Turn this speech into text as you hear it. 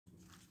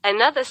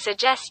Another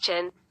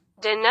suggestion.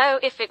 Dunno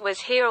if it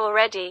was here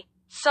already.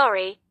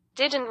 Sorry,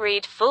 didn't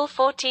read full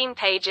 14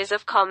 pages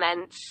of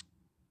comments.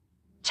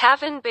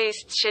 Tavern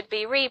boosts should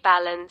be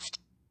rebalanced.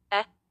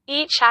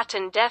 Each hat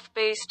and def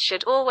boost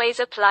should always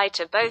apply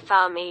to both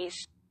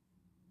armies.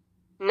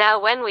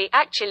 Now when we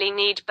actually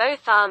need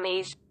both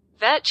armies,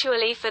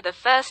 virtually for the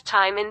first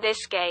time in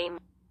this game.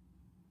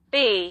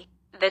 B.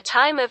 The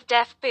time of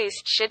def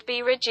boost should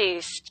be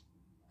reduced.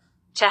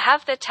 To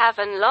have the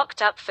tavern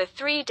locked up for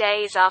 3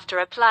 days after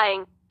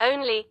applying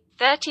only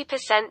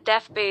 30%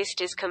 def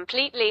boost is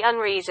completely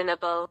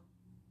unreasonable.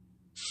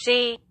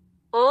 C.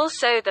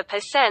 Also the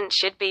percent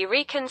should be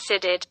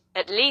reconsidered,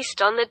 at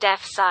least on the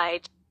def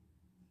side.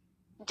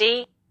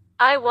 D.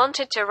 I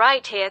wanted to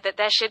write here that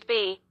there should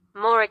be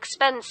more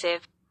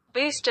expensive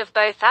boost of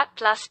both at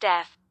plus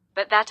def,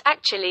 but that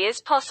actually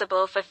is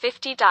possible for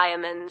 50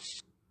 diamonds.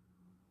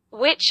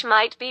 Which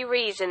might be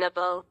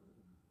reasonable.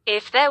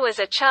 If there was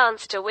a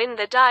chance to win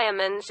the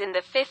diamonds in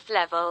the 5th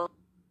level.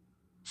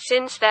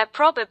 Since there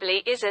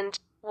probably isn't,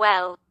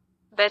 well.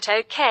 But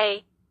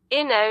okay,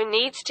 Inno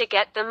needs to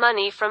get the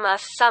money from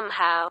us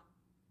somehow.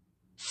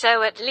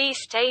 So at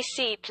least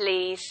AC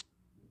please.